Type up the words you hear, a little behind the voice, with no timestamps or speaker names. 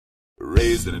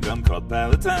raised in a dumb called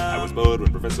Palatine. I was bored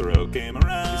when Professor Oak came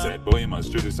around. He said, boy, you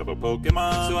must choose yourself a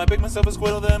Pokemon. So I picked myself a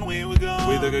Squirtle, then we would go.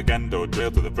 We took a Kanto trail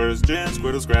to the first gym.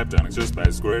 Squirtle scrapped tonics just by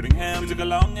squirting him. We took a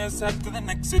long ass hike to the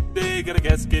next city. Got a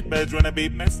cascade badge when I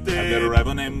beat Misty. I got a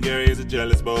rival named Gary, he's a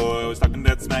jealous boy. I was talking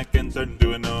that smack and starting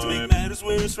to annoy. To make matters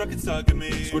worse, Rocket's talking me.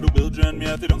 Squirtle will drown me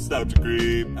out, they don't stop to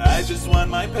creep. I just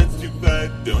want my pets to fight.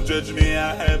 Don't judge me,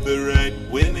 I have the right.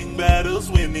 Winning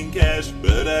battles, winning cash,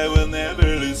 but I will never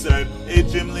lose sight. 8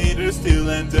 gym leaders still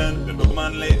undone. Then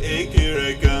Pokemon late egg, here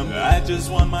I come. I just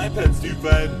want my pets to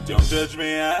fight. Don't judge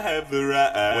me, I have the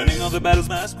right. Winning all the battles,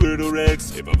 my Squirtle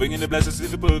Rex. Evolving into Blastoise to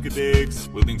the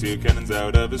Pokedex. Wielding 2 cannons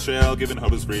out of his shell. Giving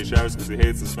hobos free showers cause he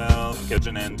hates the smell.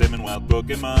 Catching and taming wild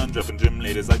Pokemon. Dropping gym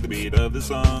leaders like the beat of the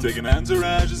song. Taking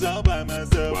entourages all by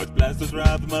myself. Watch Blastoise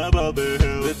ride them up all the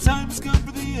hill. The time's come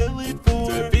for the Elite Four.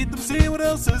 To beat them, see what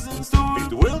else is in store. Beat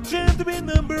the world champ to be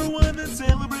 #1 and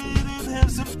celebrate and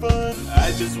have some fun.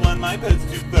 I just want my pets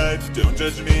to fight. Don't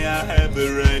judge me, I have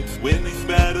the right. Winning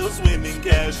battles, winning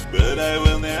cash, but I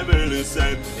will never lose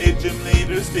sight. 8 gym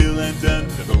leaders still undone.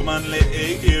 The Pokemon late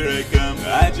egg, here I come.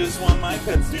 I just want my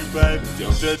pets to fight.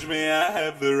 Don't judge me, I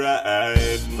have the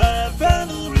right. My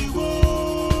final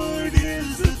reward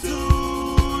is a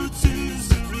tour to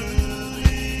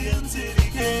Cerulean City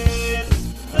Cave.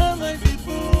 Unlike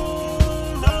before,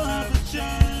 I'll have a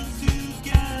chance to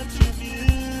catch a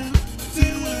view to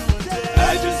a day.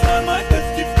 I just want my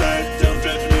pets to fight. Don't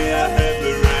judge me, I have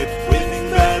the right. Winning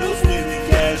battles, winning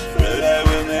cash, but I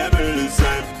will never lose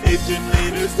sight. 8 gym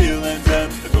leaders still undone.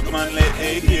 The Pokemon late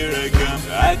egg, here I come.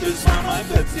 I just want my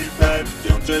pets to fight.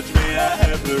 Don't judge me, I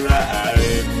have the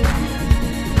right.